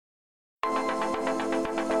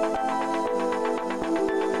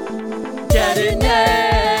Ted and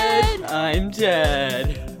Ned. I'm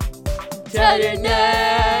Ted. Ted and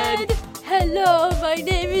Ned. Hello, my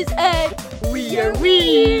name is Ed. We are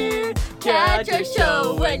weird. Catch our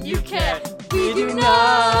show when you can. We do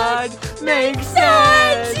not make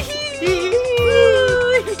sense.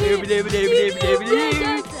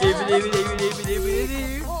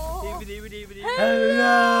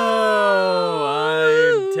 Hello,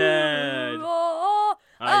 I'm Ted.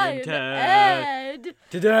 I'm Ted.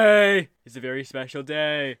 Today is a very special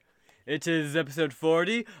day. It is episode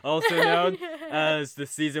 40, also known as the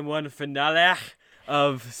season 1 finale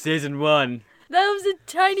of season 1. That was a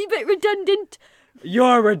tiny bit redundant.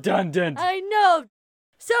 You're redundant. I know.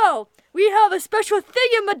 So, we have a special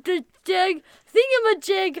thingamajig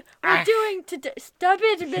we're doing today. Stop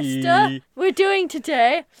it, mister. We're doing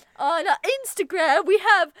today. On Instagram, we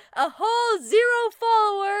have a whole 0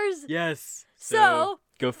 followers. Yes. So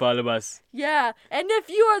go follow us. Yeah, and if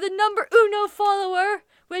you are the number uno follower,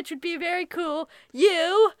 which would be very cool,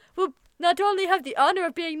 you will not only have the honor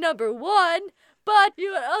of being number 1, but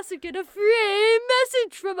you will also get a free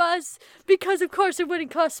message from us, because of course it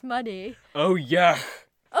wouldn't cost money. Oh yeah.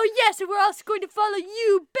 Oh yes, and we're also going to follow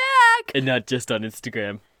you back! And not just on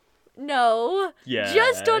Instagram. No. Yes.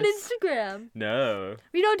 Just on Instagram. No.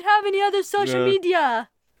 We don't have any other social media.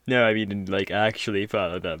 No, I mean, actually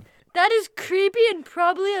follow them. That is creepy and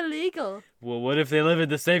probably illegal. Well, what if they live in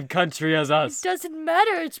the same country as us? It doesn't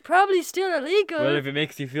matter, it's probably still illegal. Well, if it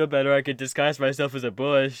makes you feel better, I could disguise myself as a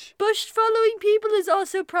bush. Bush following people is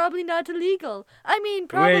also probably not illegal. I mean,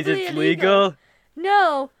 probably Wait, it's illegal. legal?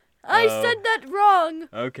 No, I said that wrong.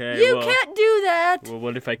 Okay, You can't do that. Well,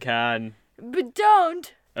 what if I can? But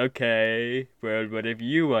don't. Okay, well, what if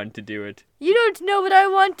you want to do it? You don't know what I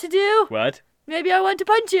want to do. What? Maybe I want to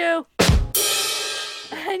punch you.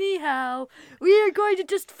 Anyhow, we are going to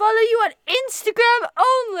just follow you on Instagram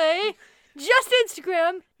only. Just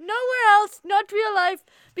Instagram. Nowhere else. Not real life.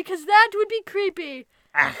 Because that would be creepy.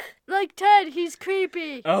 Like Ted, he's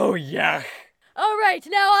creepy. Oh, yeah. Alright,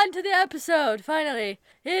 now on to the episode, finally.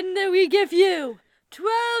 We give you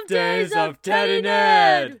 12 days of Ted and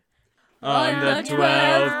Ned. On the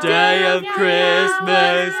 12th day of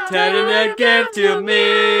Christmas, Ted and Ned gave to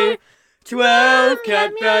me 12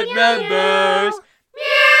 cat bed members.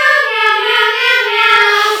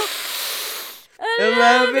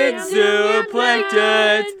 11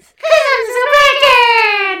 zooplankton.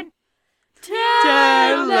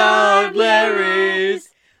 10 loud Larrys.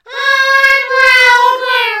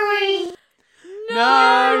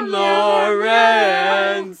 9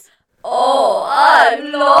 Laurens. Oh,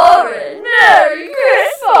 I'm Lauren. Merry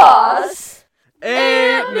Christmas.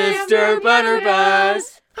 8 Mr.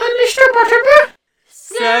 Butterbuzz. I'm Mr. Butterbuzz.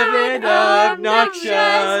 7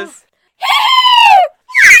 Obnoxious.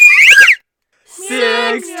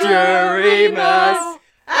 6 Jerimas.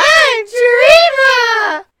 I'm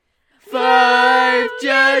Jerima. 5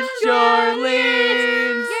 Judge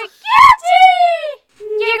Jorleens. You're guilty.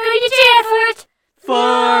 You're going to jail for it.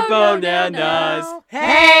 4 Bananas.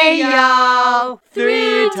 Hey, y'all.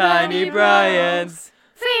 3 Tiny Bryans.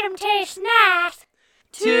 Freedom tastes nice.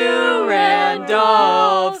 2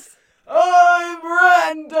 Randolphs. I'm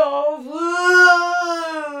Randolph.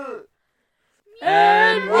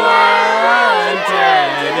 And 1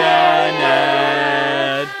 Ted and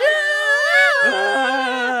Ned.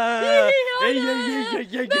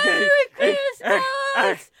 Merry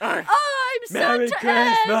Christmas. I'm Merry Santa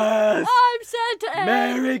Christmas. Ed. I'm Santa Ed.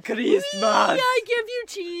 Merry Christmas. I give you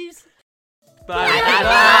cheese. Bye bye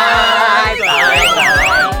bye bye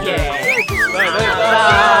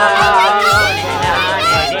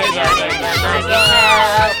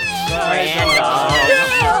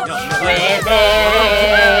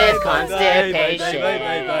Constipation.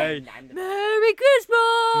 Merry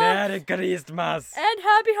Christmas. Merry Christmas. And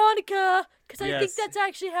Happy Hanukkah. Because I think Yes. that's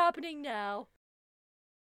actually happening now.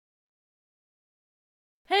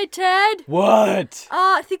 Hey, Ted. What?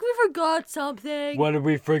 I think we forgot something. What did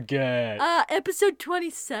we forget? Episode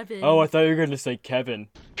 27. Oh, I thought you were going to say Kevin.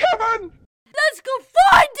 Let's go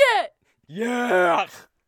find it! Yeah!